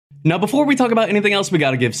Now, before we talk about anything else, we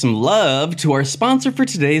gotta give some love to our sponsor for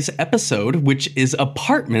today's episode, which is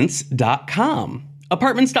Apartments.com.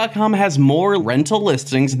 Apartments.com has more rental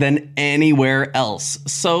listings than anywhere else,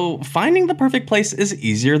 so finding the perfect place is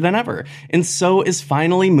easier than ever. And so is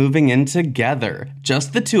finally moving in together.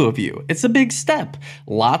 Just the two of you. It's a big step.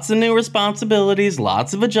 Lots of new responsibilities,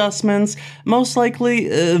 lots of adjustments. Most likely,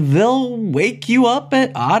 they'll wake you up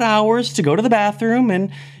at odd hours to go to the bathroom, and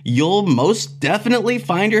you'll most definitely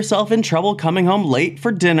find yourself in trouble coming home late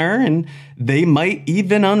for dinner, and they might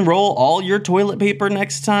even unroll all your toilet paper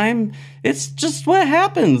next time. It's just what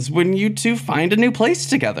happens when you two find a new place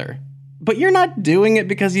together. But you're not doing it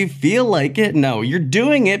because you feel like it. No, you're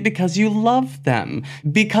doing it because you love them,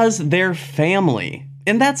 because they're family.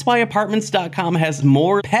 And that's why Apartments.com has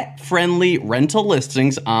more pet-friendly rental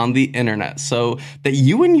listings on the internet, so that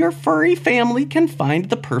you and your furry family can find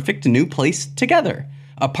the perfect new place together.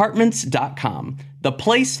 Apartments.com, the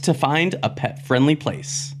place to find a pet-friendly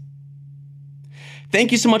place.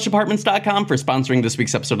 Thank you so much, Apartments.com, for sponsoring this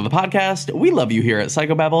week's episode of the podcast. We love you here at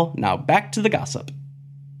Psychobabble. Now back to the gossip.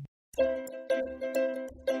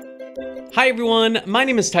 Hi everyone, my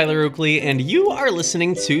name is Tyler Oakley, and you are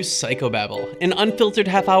listening to Psychobabble, an unfiltered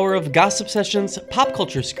half hour of gossip sessions, pop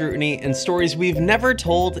culture scrutiny, and stories we've never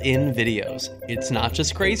told in videos. It's not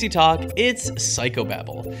just crazy talk, it's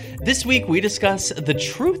Psychobabble. This week we discuss the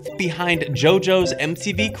truth behind JoJo's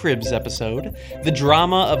MTV Cribs episode, the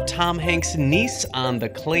drama of Tom Hanks' niece on the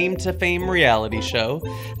Claim to Fame reality show,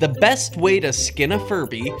 the best way to skin a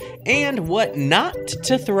Furby, and what not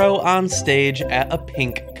to throw on stage at a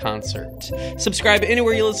Pink concert. Subscribe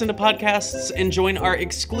anywhere you listen to podcasts and join our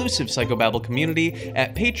exclusive Psychobabble community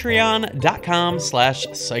at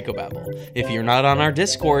patreon.com/psychobabble. If you're not on our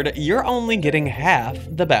Discord, you're only getting half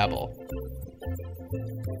the babble.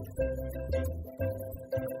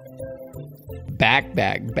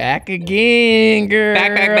 Back again, girl.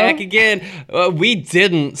 Back again. We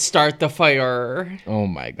didn't start the fire. Oh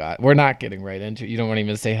my God. We're not getting right into it. You don't want to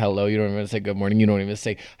even say hello. You don't even say good morning. You don't even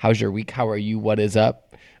say, how's your week? How are you? What is up?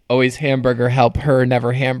 Always hamburger help her,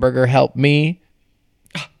 never hamburger help me.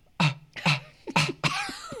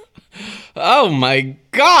 Oh my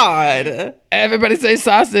God. Everybody say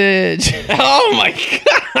sausage. Oh my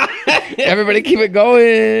God. Everybody keep it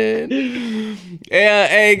going. Yeah,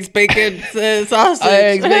 eggs, bacon, sausage.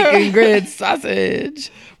 Eggs, bacon, grits,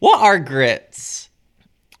 sausage. What are grits?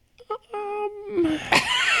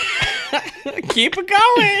 Keep it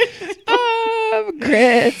going.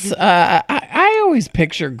 Grits. I always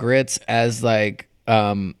picture grits as like,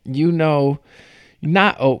 not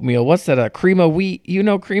oatmeal. What's that? Cream of wheat. You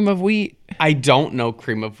know cream of wheat? I don't know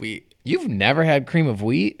cream of wheat. You've never had cream of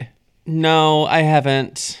wheat? No, I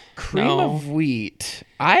haven't. Cream of wheat.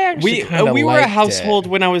 I actually we were a household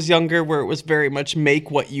when I was younger where it was very much make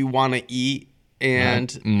what you want to eat. And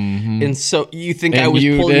so you think I was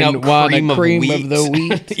pulling out cream of wheat? Of the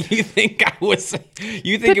wheat? You think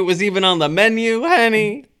it was even on the menu,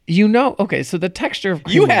 honey? Okay, so the texture of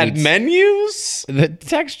cream You had menus? The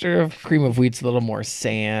texture of cream of wheat's a little more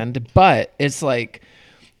sand, but it's like,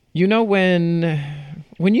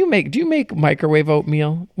 when you make, do you make microwave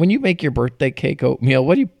oatmeal? When you make your birthday cake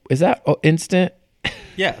oatmeal, is that instant?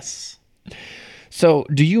 Yes. So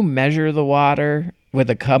do you measure the water with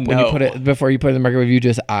a cup when you put it, before you put it in the microwave? You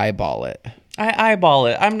just eyeball it. I eyeball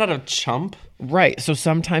it. I'm not a chump. Right. So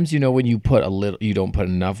sometimes, when you put you don't put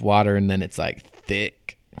enough water and then it's like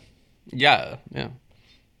thick. Yeah.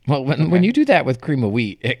 Well, when you do that with cream of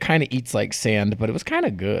wheat, it kind of eats like sand, but it was kind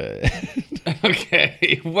of good.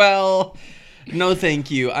 Okay. Well, no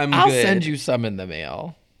thank you. I'll good. Send you some in the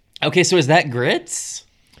mail. Okay, so is that grits?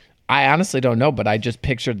 I honestly don't know, but I just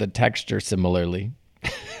pictured the texture similarly.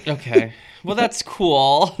 Okay. Well, that's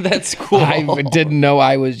cool. That's cool. I didn't know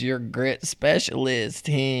I was your grit specialist,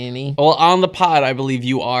 honey. Well, on the pod, I believe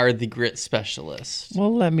you are the grit specialist.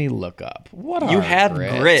 Well, let me look up. What you are have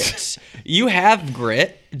grits? grit. You have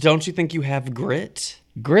grit. Don't you think you have grit?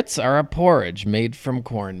 Grits are a porridge made from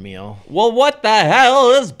cornmeal. Well, what the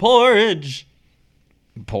hell is porridge?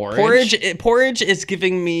 Porridge? Porridge is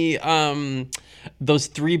giving me those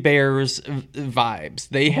Three Bears vibes.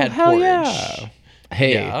 They had hell porridge. Yeah.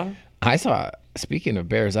 Hey, yeah. Speaking of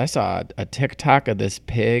bears, I saw a TikTok of this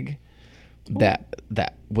pig that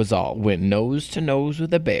went nose to nose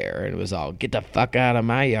with a bear, and it was all, get the fuck out of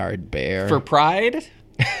my yard, bear. For pride?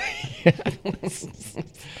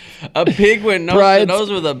 A pig went nose to nose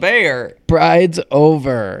with a bear. Pride's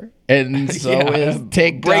over. And so is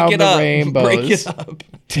Take Down the Rainbows. Break it up.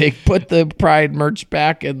 Put the Pride merch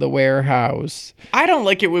back in the warehouse. I don't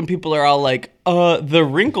like it when people are all like, the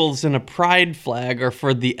wrinkles in a pride flag are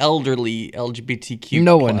for the elderly LGBTQ+.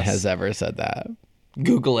 No one has ever said that.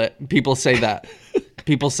 Google it. People say that.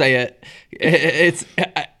 People say it.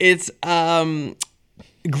 It's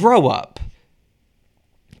grow up.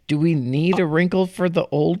 Do we need a wrinkle for the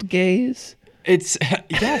old gays? It's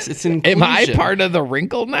inclusion. Am I part of the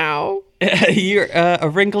wrinkle now? You're a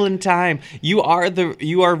wrinkle in time. You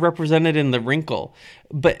are represented in the wrinkle.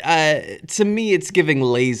 But to me, it's giving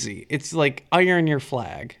lazy. It's like iron your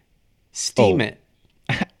flag, steam it.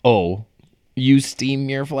 Oh, you steam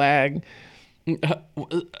your flag?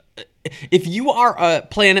 If you are a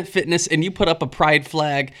Planet Fitness and you put up a pride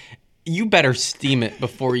flag, you better steam it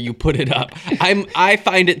before you put it up. I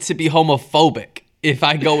find it to be homophobic if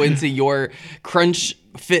I go into your Crunch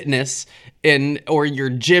Fitness or your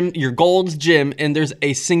gym, your Gold's Gym, and there's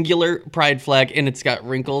a singular pride flag and it's got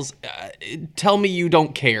wrinkles. Tell me you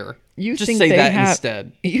don't care. Just say that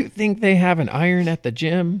instead. You think they have an iron at the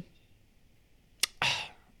gym?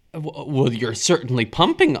 Well, you're certainly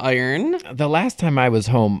pumping iron. The last time I was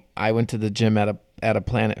home, I went to the gym at a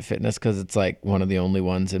Planet Fitness because it's like one of the only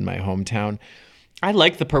ones in my hometown. I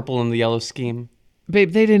like the purple and the yellow scheme.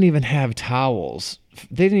 Babe, they didn't even have towels.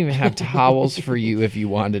 They didn't even have towels for you if you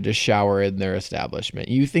wanted to shower in their establishment.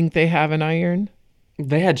 You think they have an iron?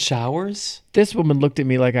 They had showers? This woman looked at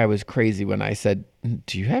me like I was crazy when I said,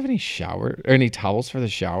 "Do you have any towels for the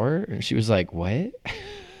shower?" And she was like, "What?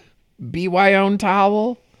 BYO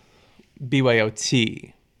towel?"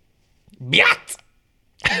 BYOT. Biat!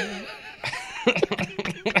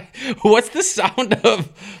 What's the sound of,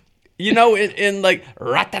 in like,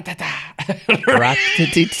 ratatata?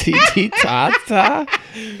 Ratatitita?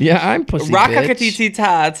 Yeah, I'm pussy bitch.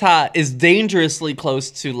 Rakakatitita is dangerously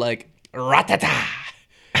close to like, ratata.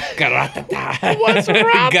 Garatata. What's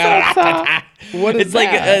ratata? What is it's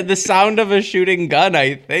that? like the sound of a shooting gun,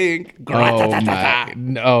 I think.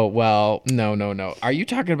 Oh, well, no. Are you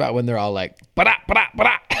talking about when they're all like, "Bra, bra,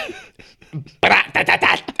 bra"?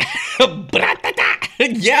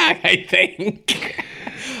 Yeah, I think.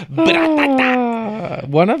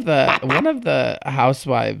 One of the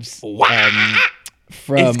housewives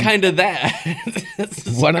from it's kind of that.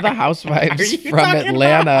 One of the housewives from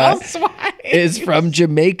Atlanta is from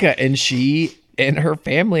Jamaica, and she and her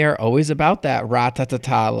family are always about that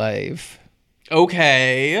ratatata life.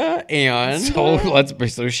 Okay, and so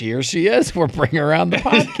here she is. We're bringing her on the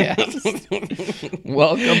podcast.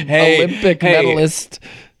 Welcome, Olympic medalist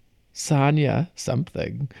Sonia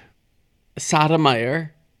something.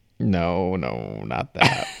 Sotomayor. No, not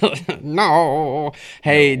that. No.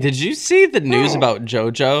 Hey, did you see the news about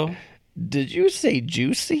JoJo? Did you say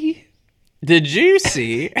juicy? Did you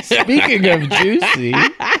see? Speaking of juicy.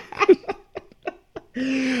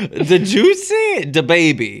 The juicy? The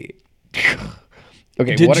baby.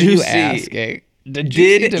 Okay, did what are you you see? asking? Did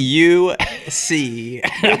you see?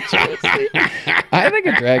 I think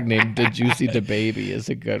a drag named The Juicy Da Baby is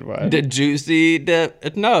a good one. The Juicy the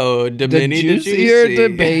Mini Juicier the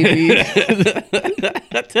Da Baby.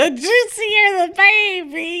 The Juicier the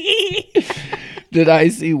Baby. Did I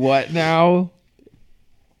see what now?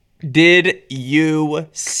 Did you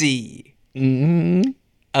see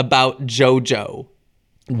about JoJo?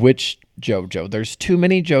 Which JoJo? There's too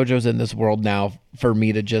many JoJos in this world now for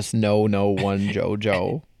me to just know one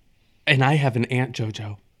JoJo. And I have an Aunt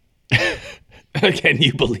JoJo. Can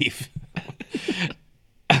you believe?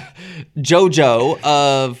 JoJo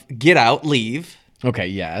of Get Out, Leave. Okay,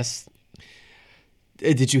 yes.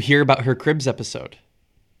 Did you hear about her Cribs episode?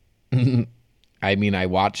 I mean, I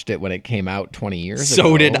watched it when it came out 20 years ago.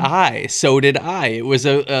 So did I. It was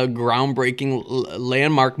a groundbreaking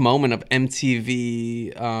landmark moment of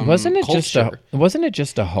MTV Wasn't it culture.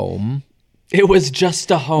 just a home? It was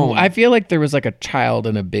just a home. I feel like there was like a child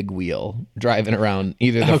in a big wheel driving around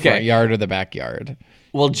either the front yard or the backyard.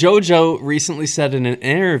 Well, JoJo recently said in an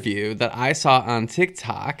interview that I saw on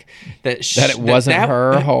TikTok that it wasn't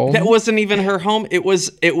her home. That wasn't even her home. It was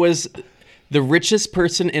the richest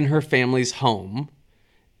person in her family's home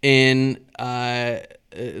in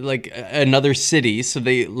like another city. So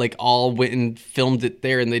they like all went and filmed it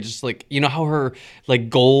there, and they just like, you know how her like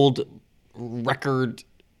gold record,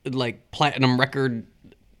 like platinum record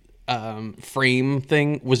frame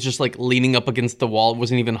thing was just like leaning up against the wall. It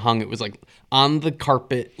wasn't even hung. It was like on the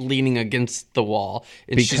carpet leaning against the wall.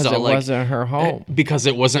 And because she's all it like, wasn't her home. Because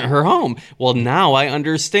it wasn't her home. Well, now I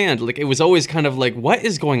understand. Like, it was always kind of like, what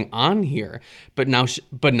is going on here? But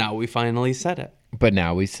now we finally said it. But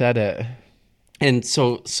now we said it. And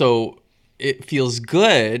so it feels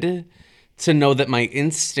good to know that my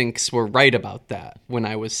instincts were right about that when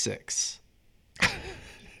I was 6.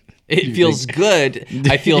 It feels good.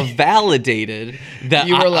 I feel validated that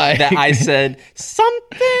You were like- that I said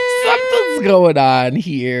Something's going on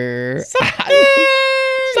here.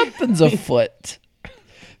 Something's afoot.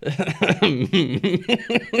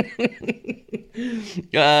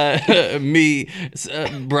 me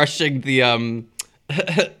brushing the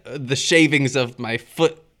the shavings of my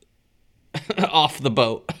foot off the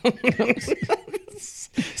boat.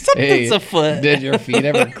 Something's afoot. Did your feet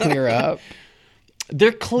ever clear up?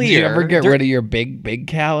 They're clear. Did you ever get They're- rid of your big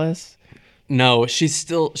callus? No, she's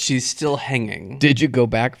still hanging. Did you go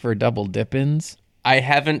back for double dip-ins? I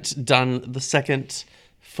haven't done the second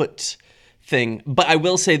foot thing, but I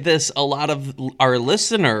will say this: a lot of our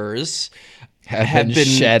listeners Have been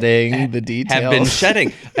shedding the details. have been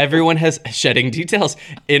shedding. Everyone has shedding details.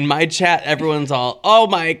 In my chat, everyone's all, "Oh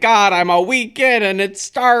my god, I'm a week in and it's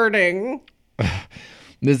starting."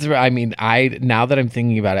 This is, I mean, now that I'm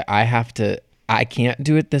thinking about it, I can't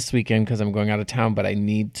do it this weekend because I'm going out of town, but I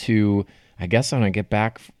need to. I guess when I get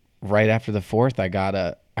back right after the 4th, I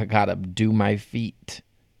gotta do my feet.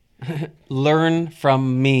 Learn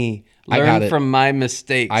from me. Learn from my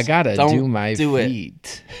mistakes. I gotta Don't do my do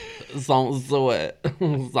feet. It. Don't do it.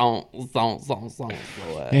 Don't do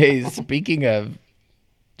it. Hey, speaking of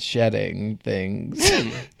shedding things,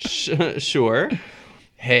 Sure.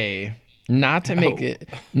 hey, not to make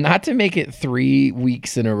it 3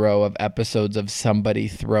 weeks in a row of episodes of somebody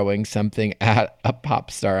throwing something at a pop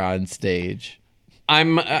star on stage.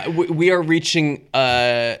 We are reaching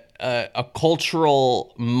a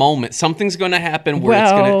cultural moment. Something's going to happen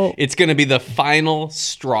where it's going to be the final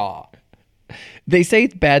straw. They say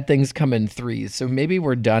bad things come in threes, so maybe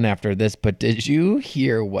we're done after this. But did you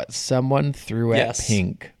hear what someone threw at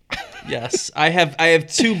Pink? Yes, I have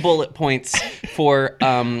 2 bullet points for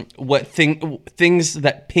what things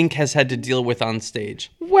that Pink has had to deal with on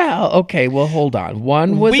stage. Well, okay, well hold on.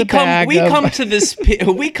 One was we come to this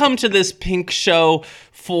Pink show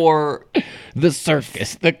for the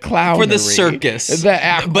circus, the clownery, for the circus, the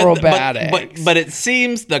acrobatics. But it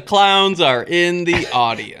seems the clowns are in the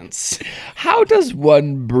audience. How does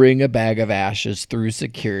one bring a bag of ashes through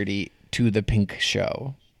security to the Pink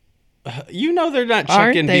show? You know they're not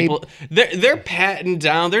checking people. They're patting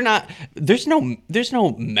down. They're not. There's no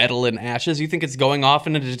metal in ashes. You think it's going off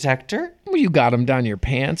in a detector? Well, you got them down your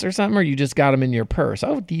pants or something, or you just got them in your purse.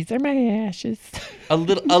 Oh, these are my ashes. A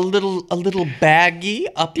little baggie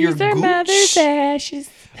up your gooch. These are mother's ashes.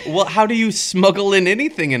 Well, how do you smuggle in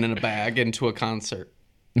anything in a bag into a concert?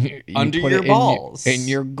 Under your balls. In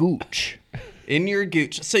your gooch. In your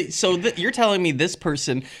gooch. So you're telling me this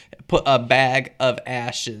person put a bag of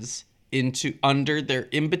ashes under their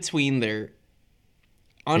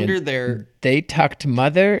They tucked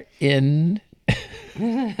mother in.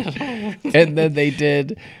 And then they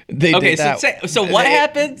did that. So what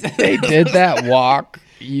happened? They did that walk.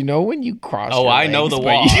 You know when you cross your I legs, know the but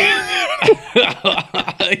walk.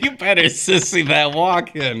 You better sissy that walk,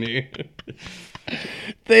 honey.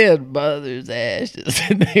 They had mother's ashes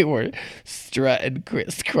and they were strutting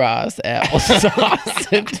crisscross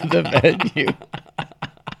applesauce into the venue.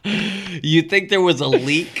 You think there was a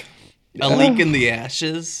leak? A leak in the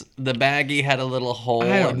ashes? The baggie had a little hole,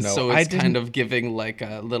 I don't know. So it's kind of giving like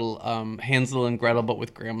a little Hansel and Gretel, but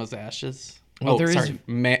with grandma's ashes. Well,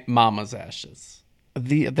 Mama's ashes.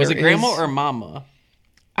 Was it grandma or mama?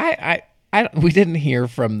 We didn't hear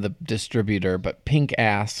from the distributor, but Pink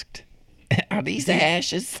asked, "Are these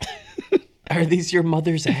ashes?" Are these your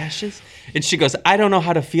mother's ashes? And she goes, I don't know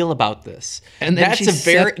how to feel about this. And then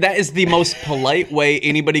that is the most polite way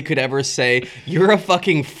anybody could ever say, you're a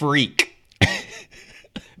fucking freak.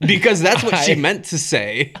 Because that's what she meant to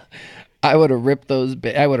say. I would have ripped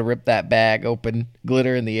that bag open,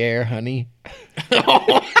 glitter in the air, honey.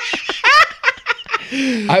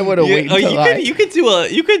 I would have waited until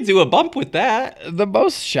you could do a bump with that. The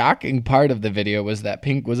most shocking part of the video was that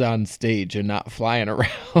Pink was on stage and not flying around.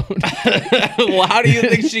 Well, how do you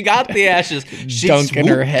think she got the ashes? She dunking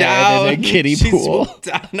her head down in a kiddie pool.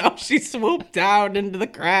 She swooped down into the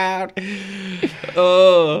crowd.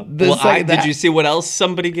 Did you see what else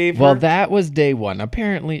somebody gave her? Well, that was day one.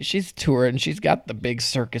 Apparently, she's touring. She's got the big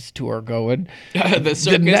circus tour going. The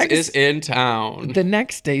circus is in town. The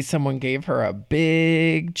next day, someone gave her a big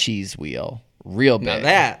cheese wheel. Real big.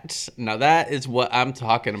 Now that is what I'm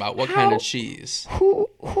talking about. What kind of cheese? Who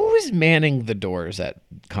is manning the doors at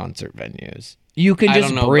concert venues? You can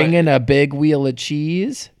just bring in a big wheel of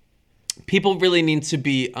cheese. People really need to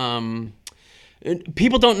be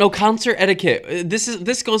People don't know concert etiquette.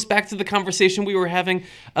 This goes back to the conversation we were having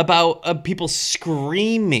about people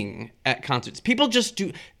screaming at concerts. People just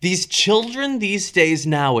do. These children these days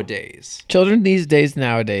nowadays.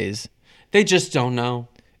 They just don't know.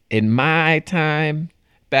 In my time,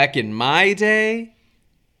 back in my day,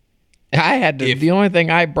 I had to. The only thing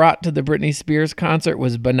I brought to the Britney Spears concert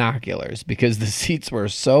was binoculars because the seats were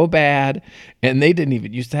so bad, and they didn't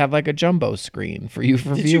even used to have like a jumbo screen for you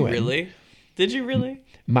for viewing. Did you really?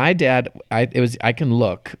 My dad, I can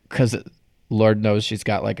look because Lord knows she's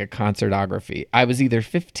got like a concertography. I was either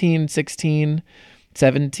 15, 16,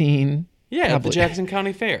 17. Yeah, probably. At the Jackson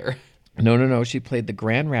County Fair. No. She played the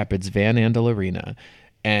Grand Rapids Van Andel Arena,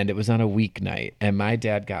 and it was on a weeknight. And my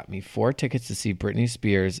dad got me 4 tickets to see Britney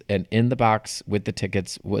Spears, and in the box with the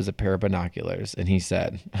tickets was a pair of binoculars. And he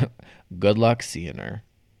said, "Good luck seeing her."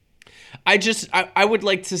 I would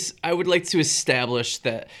like to establish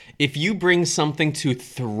that if you bring something to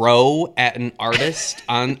throw at an artist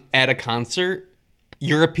at a concert,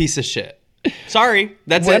 you're a piece of shit. Sorry,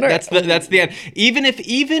 that's it. That's the end. Even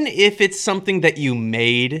if it's something that you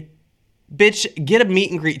made, bitch, get a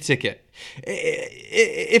meet and greet ticket.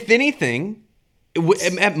 If anything,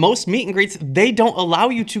 at most meet and greets, they don't allow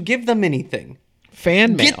you to give them anything.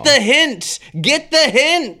 Fan mail. Get the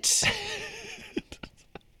hint.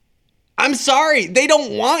 I'm sorry. They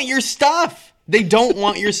don't want your stuff.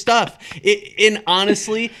 And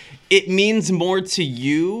honestly, it means more to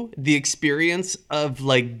you, the experience of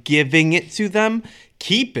like giving it to them.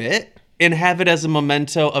 Keep it and have it as a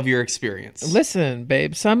memento of your experience. Listen,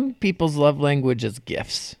 babe, some people's love language is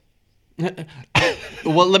gifts.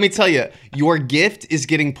 Well, let me tell you, your gift is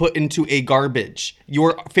getting put into a garbage.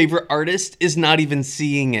 Your favorite artist is not even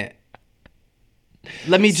seeing it.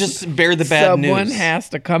 Let me just bear the bad news. Someone has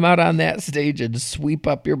to come out on that stage and sweep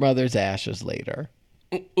up your mother's ashes later.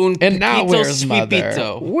 And now where's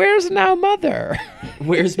mother? Where's now mother?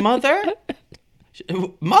 Where's mother?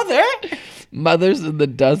 Mother? Mother's in the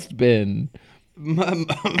dustbin.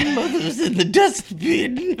 Mother's in the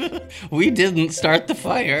dustbin. We didn't start the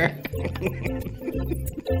fire.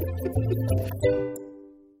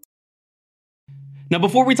 Now,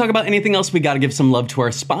 before we talk about anything else, we got to give some love to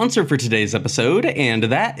our sponsor for today's episode, and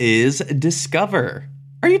that is Discover.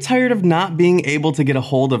 Are you tired of not being able to get a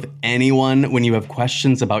hold of anyone when you have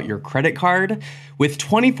questions about your credit card? With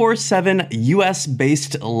 24/7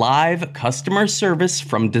 US-based live customer service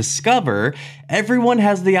from Discover, everyone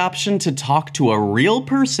has the option to talk to a real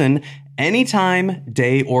person anytime,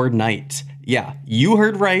 day or night. Yeah, you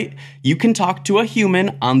heard right. You can talk to a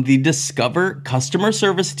human on the Discover customer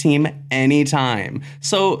service team anytime.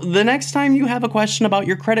 So the next time you have a question about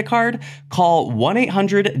your credit card, call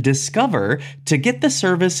 1-800-DISCOVER to get the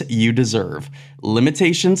service you deserve.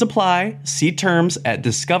 Limitations apply. See terms at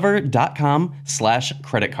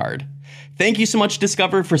discover.com/creditcard. Thank you so much,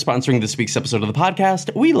 Discover, for sponsoring this week's episode of the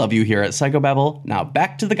podcast. We love you here at Psychobabble. Now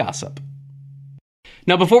back to the gossip.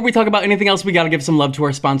 Now, before we talk about anything else, we got to give some love to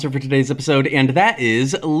our sponsor for today's episode, and that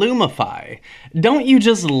is Lumify. Don't you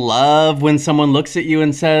just love when someone looks at you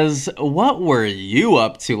and says, "What were you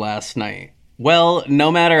up to last night?" Well,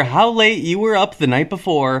 no matter how late you were up the night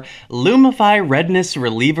before, Lumify Redness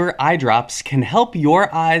Reliever Eye Drops can help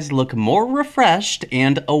your eyes look more refreshed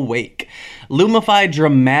and awake. Lumify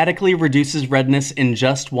dramatically reduces redness in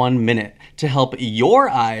just 1 minute to help your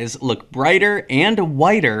eyes look brighter and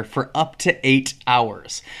whiter for up to 8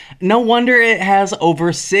 hours. No wonder it has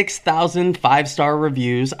over 6,000 5-star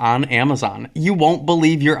reviews on Amazon. You won't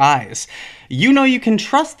believe your eyes. You know you can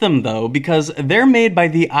trust them, though, because they're made by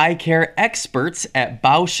the eye care experts at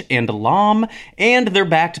Bausch & Lomb, and they're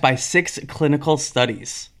backed by 6 clinical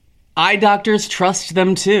studies. Eye doctors trust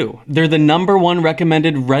them, too. They're the #1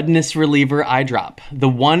 recommended redness reliever eye drop. The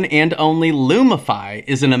one and only Lumify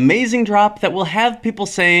is an amazing drop that will have people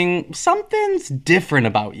saying something's different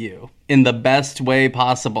about you in the best way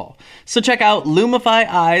possible. So check out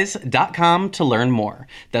LumifyEyes.com to learn more.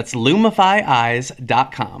 That's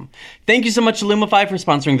LumifyEyes.com. Thank you so much, Lumify, for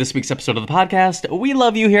sponsoring this week's episode of the podcast. We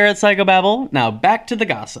love you here at Psychobabble. Now back to the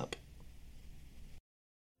gossip.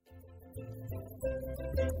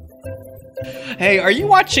 Hey, are you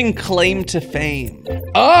watching Claim to Fame?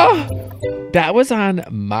 Oh, that was on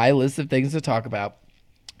my list of things to talk about.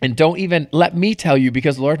 And don't even let me tell you,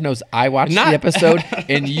 because Lord knows I watched the episode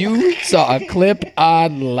and you saw a clip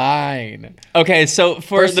online. Okay, so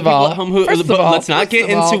for the people at home who, let's not get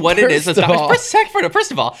into what it is.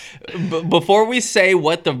 First of all, before we say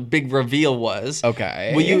what the big reveal was,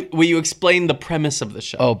 okay, will you explain the premise of the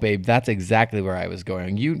show? Oh, babe, that's exactly where I was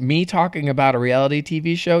going. Me talking about a reality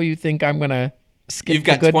TV show, you think I'm gonna skip You've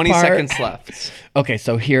got the good 20 part. seconds left. Okay,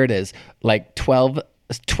 so here it is. Like 12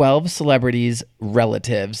 celebrities,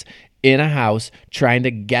 relatives in a house trying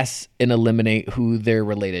to guess and eliminate who they're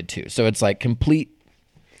related to. So it's like complete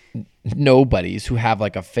nobodies who have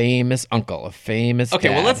like a famous uncle, a famous Okay,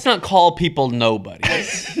 dad. well, let's not call people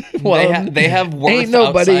nobodies. Well, they have worth ain't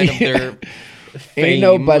nobody- outside of their fame. Ain't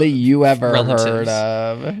nobody you ever relatives. heard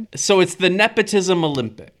of. So it's the Nepotism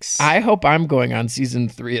Olympics. I hope I'm going on season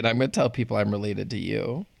 3 and I'm going to tell people I'm related to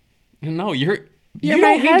you. No, you You're don't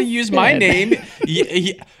my need to use my husband.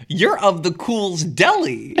 name. You're of the Cool's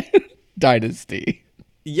Deli. Dynasty.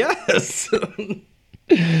 Yes.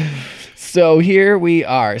 So here we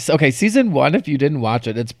are. So, okay, season 1, if you didn't watch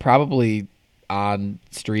it, it's probably on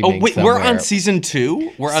streaming. Oh wait, somewhere. we're on season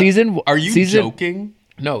 2. Are you season, joking?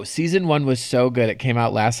 No, season 1 was so good. It came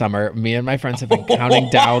out last summer. Me and my friends have been counting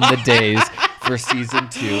down the days for season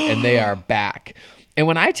 2, and they are back. And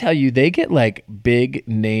when I tell you they get like big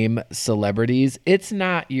name celebrities, it's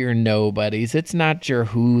not your nobodies. It's not your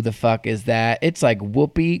who the fuck is that. It's like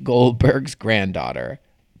Whoopi Goldberg's granddaughter.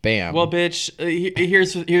 Bam. Well, bitch,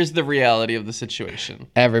 here's the reality of the situation.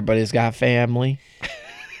 Everybody's got family.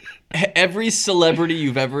 Every celebrity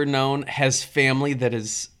you've ever known has family that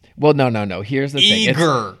is Well, no. Here's the thing.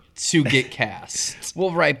 eager to get cast. Well,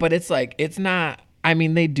 right, but it's like it's not. I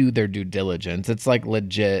mean, they do their due diligence. It's like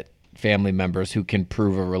legit family members who can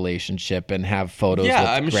prove a relationship and have photos. Yeah, with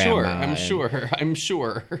I'm grandma I'm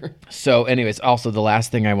sure. So, anyways, also the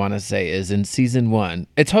last thing I want to say is in season 1,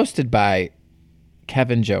 it's hosted by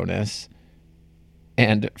Kevin Jonas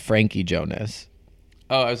and Frankie Jonas.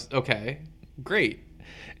 Oh, okay, great.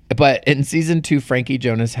 But in season 2, Frankie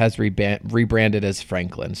Jonas has rebranded as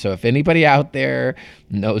Franklin. So if anybody out there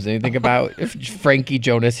knows anything about Frankie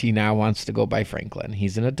Jonas, he now wants to go by Franklin.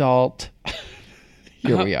 He's an adult.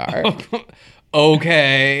 Here we are.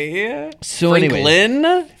 Okay. So Franklin?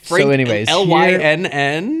 anyways,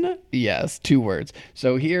 Lynn? Yes, 2 words.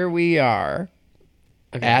 So here we are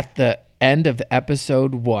at the end of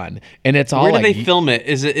episode 1. And it's all Where do like, they film it?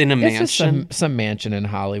 Is it in a it's just mansion? some mansion in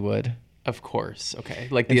Hollywood. Of course. Okay.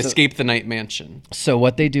 Like the Escape the Night mansion. So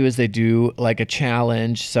what they do is they do like a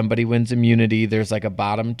challenge. Somebody wins immunity. There's like a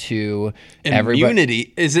bottom 2.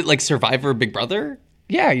 Immunity? Is it like Survivor Big Brother?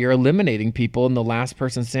 Yeah, you're eliminating people and the last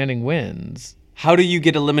person standing wins. How do you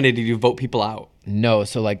get eliminated? You vote people out. No,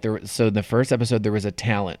 so like so in the first episode there was a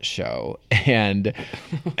talent show and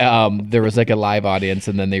there was like a live audience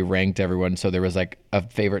and then they ranked everyone. So there was like a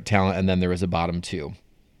favorite talent and then there was a bottom 2.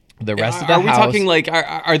 The rest of the Are we house, talking like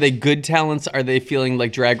are they good talents? Are they feeling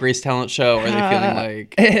like Drag Race talent show? Are they feeling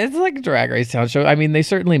like it's like a Drag Race talent show. I mean, they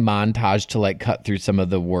certainly montage to like cut through some of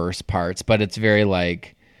the worst parts, but it's very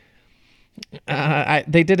like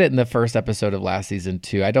they did it in the first episode of last season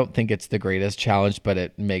too. I don't think it's the greatest challenge, but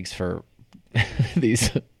it makes for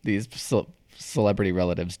these celebrity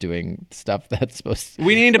relatives doing stuff that's supposed to,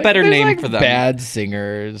 we need a like, better there's, name like, for them? bad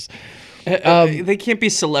singers. They can't be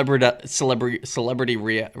relatives.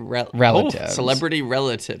 Celebrity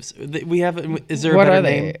relatives. We have. Is there a What better are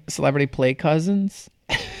name? they? Celebrity play cousins?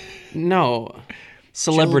 No,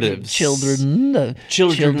 celebratives.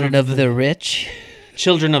 Children of the rich.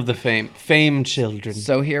 Children of the fame children.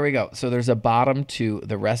 So here we go. So there's a bottom 2.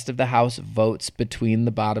 The rest of the house votes between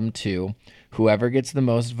the bottom 2. Whoever gets the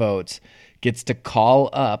most votes gets to call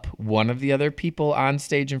up one of the other people on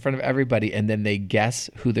stage in front of everybody, and then they guess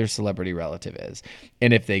who their celebrity relative is.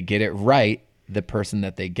 And if they get it right, the person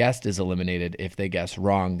that they guessed is eliminated. If they guess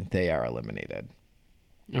wrong, they are eliminated.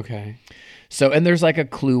 Okay. So, and there's like a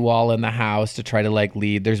clue wall in the house to try to like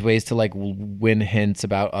lead. There's ways to like win hints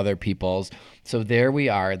about other people's. So there we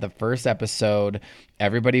are, the first episode.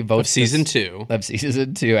 Everybody votes Of season 2. Of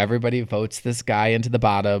season 2. Everybody votes this guy into the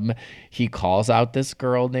bottom. He calls out this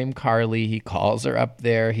girl named Carly. He calls her up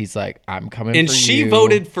there. He's like, "I'm coming And for you." she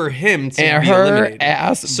voted for him to And be her eliminated.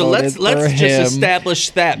 ass So voted let's for just him. establish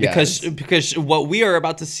that Yes. because what we are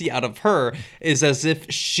about to see out of her is as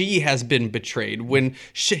if she has been betrayed when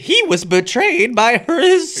he was betrayed by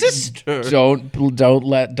her sister. Don't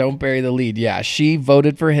bury the lead. Yeah, she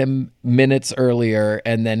voted for him minutes earlier,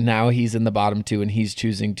 and then now he's in the bottom 2, and he's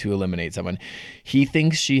choosing to eliminate someone. He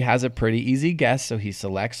thinks she has a pretty easy guess, so he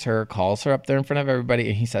selects her, calls her up there in front of everybody,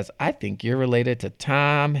 and he says, "I think you're related to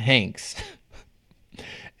Tom Hanks."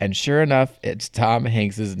 And sure enough, it's Tom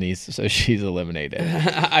Hanks's niece, so she's eliminated.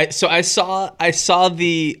 I saw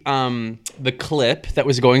the clip that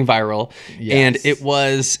was going viral, Yes. and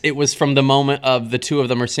it was from the moment of the two of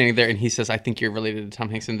them are standing there, and he says, "I think you're related to Tom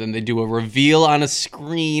Hanks," and then they do a reveal on a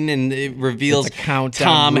screen, and it reveals It's a countdown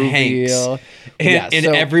Tom reveal. Hanks, and, Yeah, and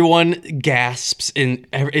so- everyone gasps, and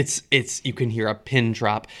it's you can hear a pin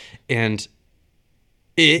drop, and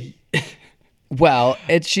It Well,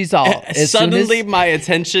 she's all suddenly my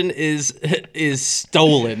attention is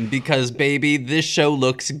stolen because baby, this show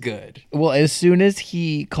looks good. Well, as soon as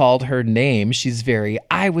he called her name, she's very,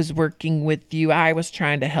 I was working with you. I was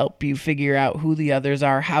trying to help you figure out who the others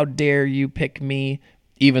are. How dare you pick me?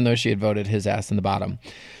 Even though she had voted his ass in the bottom.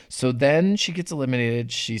 So then she gets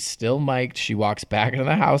eliminated. She's still mic'd. She walks back into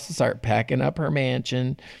the house to start packing up her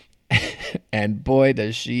mansion. And boy,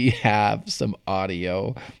 does she have some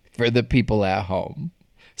audio for the people at home.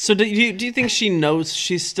 So do you think she knows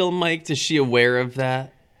she's still mic'd? Is she aware of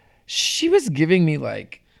that? She was giving me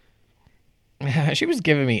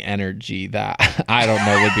energy that I don't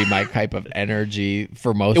know would be my type of energy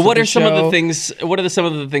for most of the show. What are some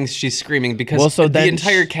of the things she's screaming? Because the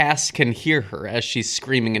entire cast can hear her as she's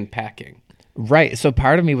screaming and packing. Right. So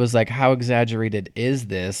part of me was like, how exaggerated is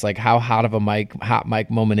this? Like, how hot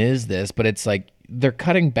mic moment is this? But it's like they're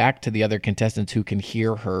cutting back to the other contestants who can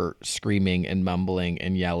hear her screaming and mumbling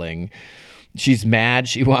and yelling. She's mad.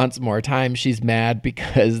 She wants more time. She's mad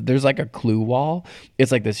because there's like a clue wall.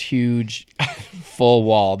 It's like this huge full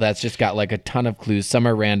wall that's just got like a ton of clues. Some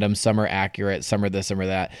are random, some are accurate, some are this, some are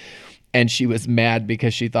that. And she was mad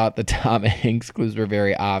because she thought the Tom Hanks clues were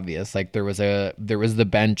very obvious. Like there was the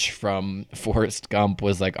bench from Forrest Gump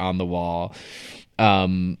was like on the wall.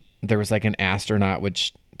 There was like an astronaut,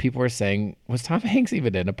 which people were saying, was Tom Hanks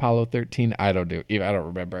even in Apollo 13? I don't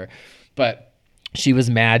remember. But she was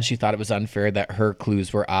mad. She thought it was unfair that her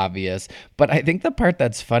clues were obvious. But I think the part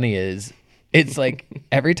that's funny is it's like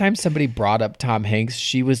every time somebody brought up Tom Hanks,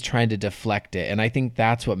 she was trying to deflect it. And I think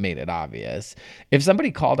that's what made it obvious. If somebody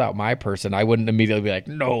called out my person, I wouldn't immediately be like,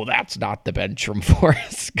 no, that's not the bench from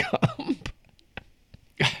Forrest Gump.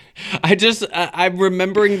 I'm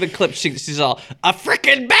remembering the clip. She's all, a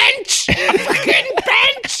freaking bench! A freaking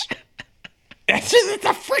bench! It's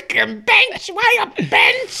a freaking bench! Why a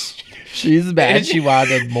bench? She's mad. She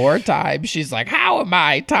wanted more time. She's like, how am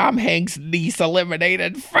I, Tom Hanks' niece,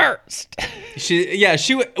 eliminated first?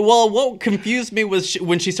 What confused me was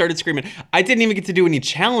when she started screaming, I didn't even get to do any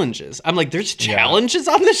challenges. I'm like, there's challenges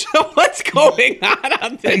on the show? What's going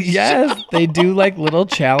on this Yes, show? they do like little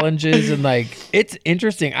challenges and like, it's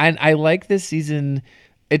interesting. I like this season.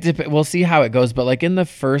 We'll see how it goes, but like in the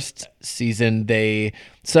first season,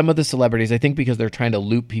 some of the celebrities, I think because they're trying to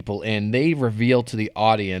loop people in, they reveal to the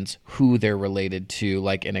audience who they're related to,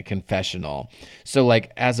 like in a confessional. So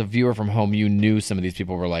like as a viewer from home, you knew some of these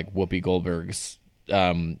people were like Whoopi Goldberg's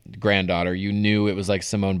granddaughter. You knew it was like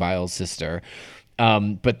Simone Biles' sister.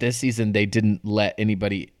 But this season, they didn't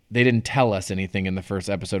tell us anything in the first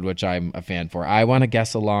episode, which I'm a fan for. I want to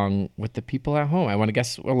guess along with the people at home. I want to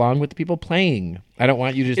guess along with the people playing. I don't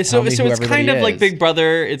want you to just tell me who everybody is. So it's kind of like Big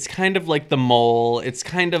Brother. It's kind of like The Mole. It's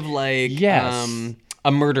kind of like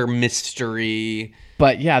a murder mystery.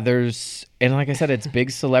 But yeah, and like I said, it's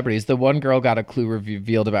big celebrities. The one girl got a clue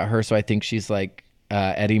revealed about her, so I think she's like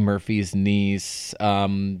Eddie Murphy's niece.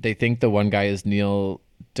 They think the one guy is Neil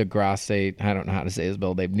deGrasse, I don't know how to say his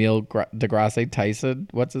middle name. Neil deGrasse Tyson.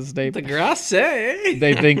 What's his name? deGrasse.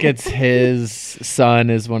 They think it's his son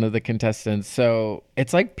is one of the contestants. So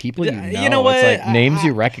it's like people you know. You know what? It's like names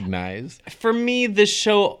you recognize. For me, this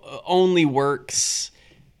show only works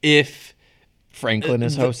if Franklin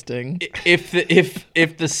is hosting. If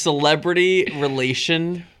the celebrity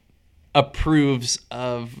relation approves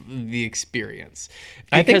of the experience.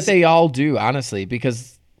 I think they all do, honestly,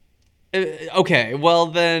 because okay, well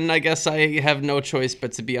then I guess I have no choice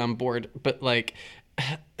but to be on board. But like,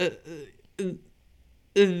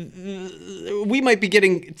 we might be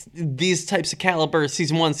getting these types of caliber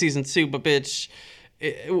season 1, season 2, but bitch,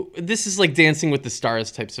 this is like Dancing with the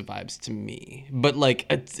Stars types of vibes to me. But like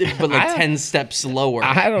 10 steps lower.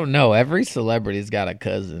 I don't know. Every celebrity's got a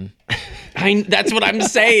cousin. That's what I'm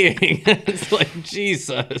saying. It's like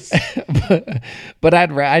Jesus. but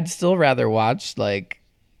I'd still rather watch like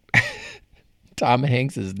Tom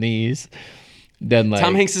Hanks's niece than like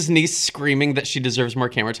Tom Hanks's niece screaming that she deserves more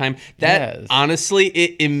camera time. That honestly,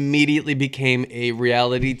 it immediately became a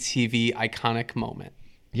reality TV iconic moment.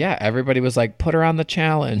 Yeah, everybody was like, "Put her on the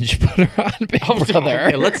challenge. Put her on Big Brother."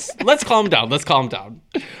 Okay, let's calm down. Let's calm down.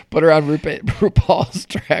 Put her on RuPaul's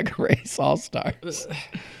Drag Race All Stars.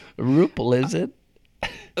 RuPaul, is it?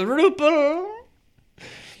 RuPaul,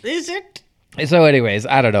 is it? So anyways,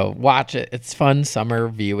 I don't know. Watch it. It's fun summer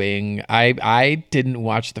viewing. I didn't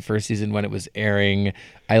watch the first season when it was airing.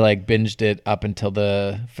 I like binged it up until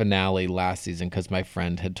the finale last season because my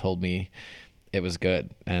friend had told me it was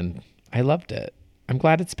good. And I loved it. I'm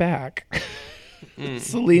glad it's back.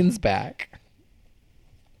 Celine's back.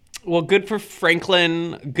 Well, good for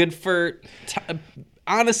Franklin. Good for...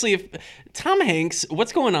 honestly, if Tom Hanks,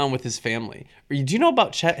 what's going on with his family? Do you know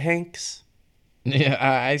about Chet Hanks? Yeah,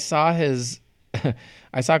 I saw his...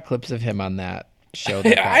 I saw clips of him on that show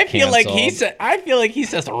that got I feel like he canceled.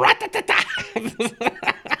 says rat-ta-ta-ta.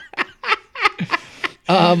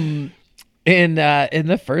 In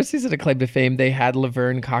the first season of Claim to Fame, they had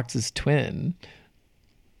Laverne Cox's twin.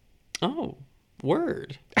 Oh,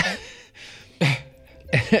 word.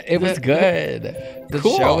 It was good. The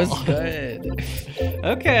Cool. show was good.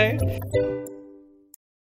 Okay.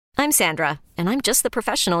 I'm Sandra, and I'm just the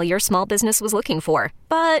professional your small business was looking for.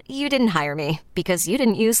 But you didn't hire me because you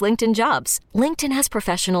didn't use LinkedIn Jobs. LinkedIn has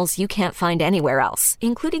professionals you can't find anywhere else,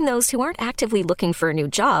 including those who aren't actively looking for a new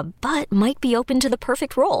job, but might be open to the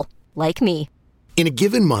perfect role, like me. In a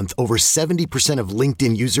given month, over 70% of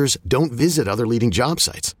LinkedIn users don't visit other leading job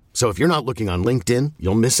sites. So if you're not looking on LinkedIn,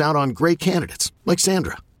 you'll miss out on great candidates like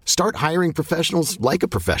Sandra. Start hiring professionals like a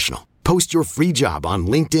professional. Post your free job on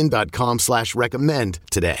linkedin.com/recommend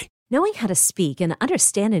today. Knowing how to speak and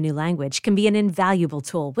understand a new language can be an invaluable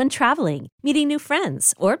tool when traveling, meeting new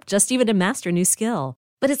friends, or just even to master a new skill.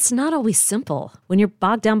 But it's not always simple when you're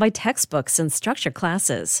bogged down by textbooks and structured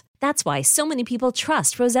classes. That's why so many people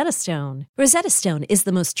trust Rosetta Stone. Rosetta Stone is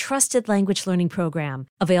the most trusted language learning program,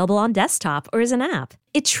 available on desktop or as an app.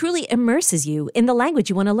 It truly immerses you in the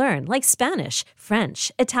language you want to learn, like Spanish,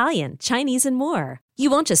 French, Italian, Chinese, and more.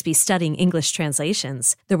 You won't just be studying English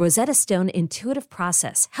translations. The Rosetta Stone intuitive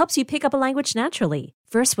process helps you pick up a language naturally,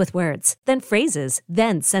 first with words, then phrases,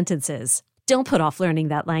 then sentences. Don't put off learning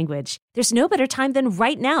that language. There's no better time than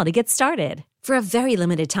right now to get started. For a very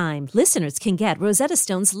limited time, listeners can get Rosetta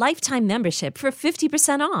Stone's lifetime membership for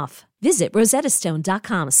 50% off. Visit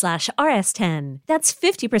rosettastone.com/rs10. That's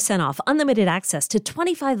 50% off unlimited access to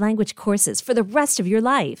 25 language courses for the rest of your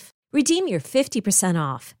life. Redeem your 50%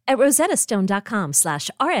 off at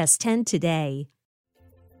rosettastone.com/rs10 today.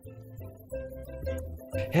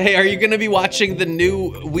 Hey, are you going to be watching the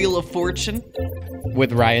new Wheel of Fortune?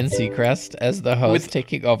 With Ryan Seacrest as the host,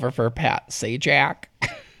 taking over for Pat Sajak.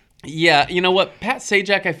 Yeah, you know what? Pat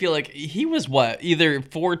Sajak, I feel like he was either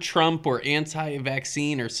for Trump or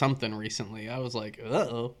anti-vaccine or something recently. I was like,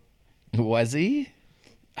 uh-oh. Was he?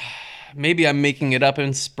 Maybe I'm making it up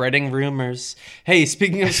and spreading rumors. Hey,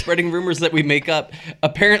 speaking of spreading rumors that we make up,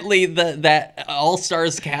 apparently that All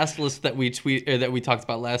Stars cast list that we talked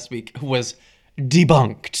about last week was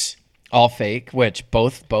debunked. All fake, which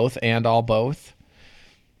both and all both.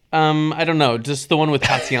 I don't know, just the one with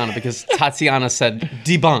Tatiana because Tatiana said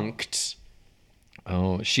debunked.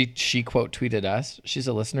 Oh, she quote tweeted us. She's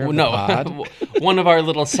a listener of the pod. One of our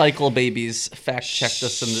little cycle babies fact checked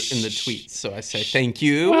us in the tweets, so I say thank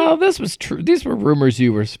you. Well, this was true. These were rumors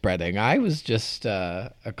you were spreading. I was just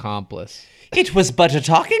accomplice. It was but a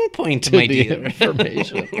talking point, my dear.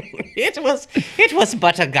 Information. It was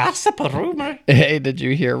but a gossip, a rumor. Hey, did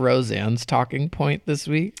you hear Roseanne's talking point this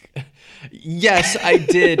week? Yes, I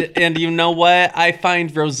did. And you know what? I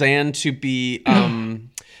find Roseanne to be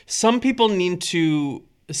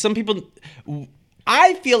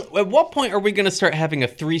I feel, at what point are we going to start having a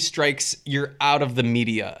 3 strikes, you're out of the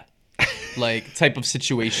media, like, type of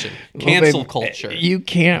situation? Cancel culture. You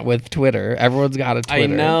can't with Twitter. Everyone's got a Twitter. I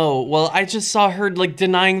know. Well, I just saw her, like,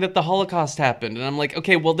 denying that the Holocaust happened. And I'm like,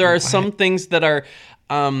 okay, well, there are some things that are,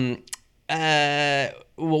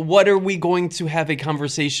 well, what are we going to have a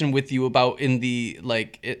conversation with you about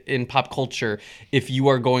in pop culture if you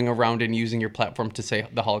are going around and using your platform to say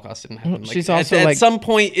the Holocaust didn't happen? She's also at some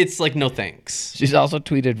point it's like, no thanks. She's also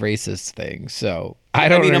tweeted racist things, so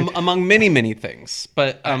among many things.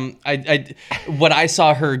 But what I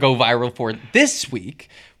saw her go viral for this week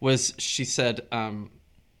was she said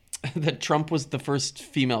that Trump was the first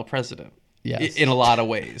female president. Yes. In a lot of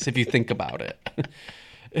ways, if you think about it.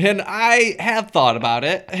 And I have thought about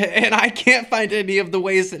it, and I can't find any of the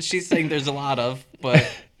ways that she's saying there's a lot of, but...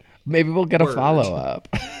 Maybe we'll get a follow-up.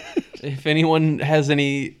 If anyone has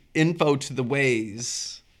any info to the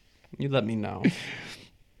ways, you let me know.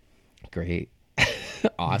 Great.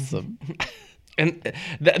 Awesome. And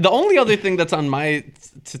the only other thing that's on my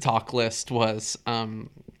to-talk list was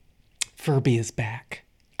Furby is back.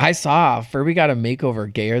 I saw Furby got a makeover,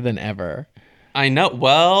 gayer than ever. I know.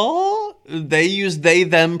 Well, they use they,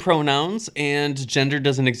 them pronouns, and gender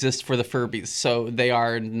doesn't exist for the Furbies, so they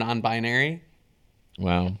are non-binary.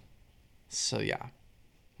 Wow. So, yeah.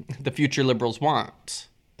 The future liberals want.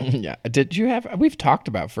 Yeah. We've talked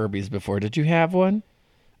about Furbies before. Did you have one?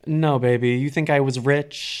 No, baby. You think I was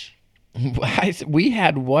rich? We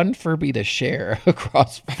had one Furby to share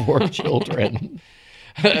across 4 children.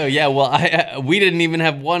 Yeah, well, we didn't even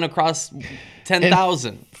have one across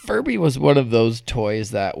 10,000. Furby was one of those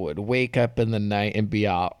toys that would wake up in the night and be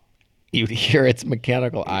out. You'd hear its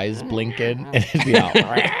mechanical eyes blinking, and it'd be out.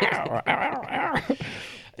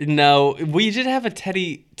 No, we did have a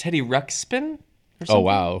Teddy Ruxpin. Or something. Oh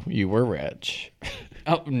wow, you were rich.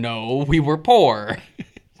 Oh no, we were poor.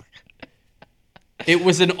 It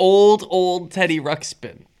was an old Teddy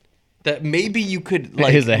Ruxpin that maybe you could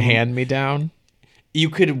like. Is a hand-me-down? You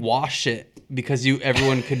could wash it because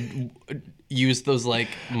everyone could use those like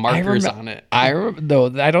markers on it.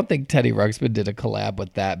 No, I don't think Teddy Ruxpin did a collab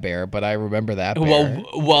with that bear, but I remember that bear.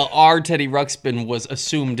 Well, our Teddy Ruxpin was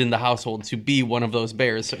assumed in the household to be one of those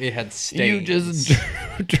bears, so it had stains. You just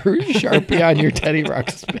drew Sharpie on your Teddy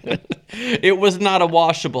Ruxpin. It was not a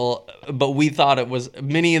washable, but we thought it was.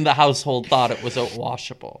 Many in the household thought it was a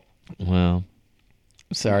washable. Well,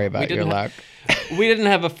 sorry about your luck. We didn't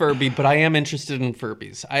have a Furby, but I am interested in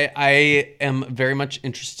Furbies. I am very much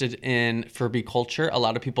interested in Furby culture. A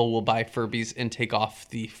lot of people will buy Furbies and take off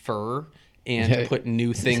the fur and put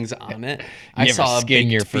new things on it. I saw a skin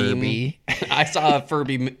your Furby. I saw a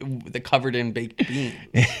Furby covered in baked beans.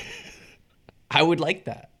 I would like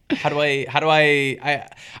that. How do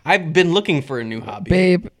I've been looking for a new hobby.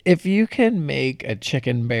 Babe, if you can make a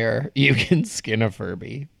chicken bear, you can skin a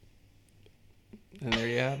Furby. And there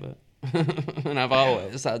you have it. And I've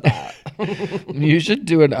always said that. You should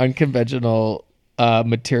do an unconventional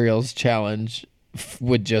materials challenge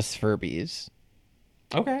with just Furbies.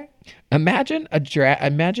 Okay. Imagine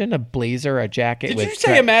a blazer, a jacket. Did with you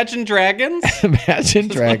say Imagine Dragons? Imagine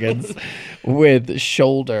Dragons with a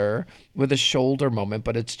shoulder moment,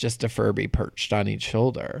 but it's just a Furby perched on each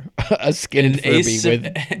shoulder. A skinned Furby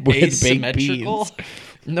with baked beans.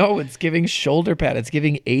 No, it's giving shoulder pad. It's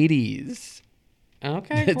giving 80s.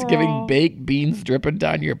 Okay, it's giving baked beans dripping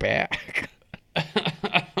down your back.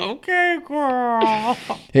 Okay, girl.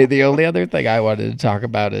 Hey, the only other thing I wanted to talk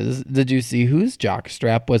about is, did you see whose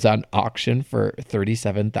jockstrap was on auction for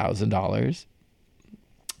 $37,000?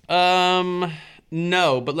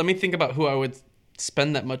 No, but let me think about who I would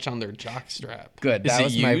spend that much on their jockstrap. Good. Is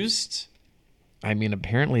it used? I mean,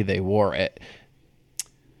 apparently they wore it.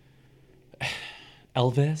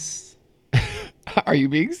 Elvis? Are you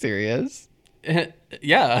being serious?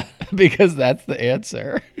 Yeah. Because that's the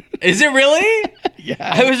answer. Is it really? Yeah.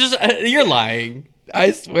 I was just, you're lying.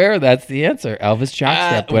 I swear that's the answer. Elvis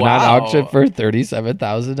jockstrap went on auction for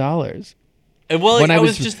 $37,000. Well, I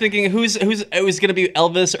was just thinking it was going to be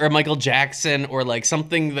Elvis or Michael Jackson or like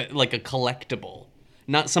something that like a collectible,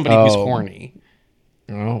 not somebody who's horny.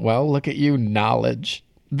 Oh, well, look at you, knowledge.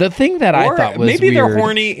 The thing that I thought was maybe weird, they're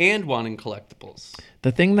horny and wanting collectibles.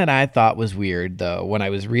 The thing that I thought was weird, though, when I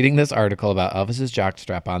was reading this article about Elvis's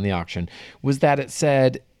jockstrap on the auction, was that I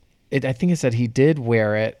think it said he did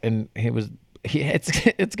wear it, and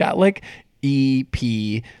it's got like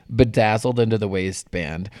EP bedazzled into the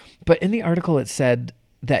waistband. But in the article, it said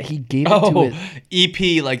that he gave it to his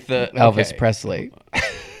EP, like the Elvis Presley.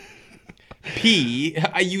 P.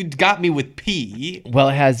 You got me with P. Well,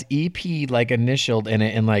 it has EP like initialed in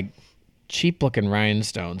it and like cheap looking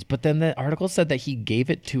rhinestones. But then the article said that he gave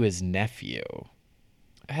it to his nephew.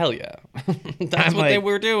 Hell yeah. That's what they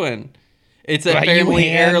were doing. It's a family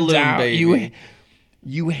heirloom, baby.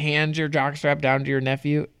 You hand your jockstrap down to your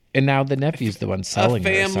nephew, and now the nephew's the one selling it.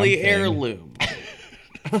 A family heirloom.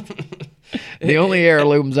 The only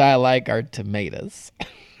heirlooms I like are tomatoes.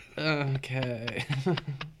 Okay.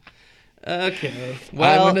 Okay.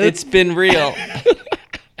 Well, it's been real.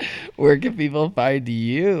 Where can people find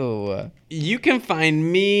you? You can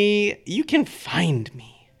find me.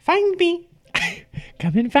 Find me.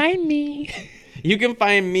 Come and find me. You can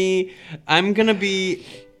find me. I'm going to be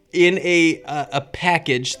in a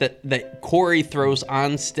package that Corey throws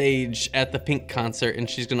on stage at the Pink concert, and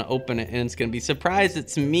she's going to open it, and it's going to be, surprise,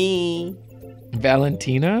 it's me.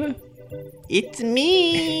 Valentina? It's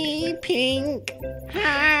me, Pink.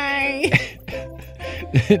 Hi.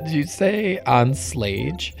 Did you say on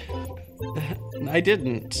stage? I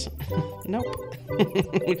didn't. Nope.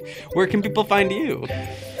 Where can people find you?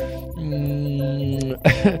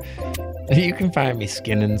 You can find me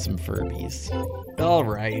skinning some Furbies. All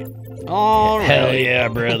right. Hell yeah,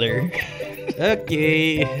 brother.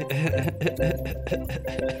 Okay.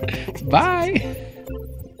 Bye.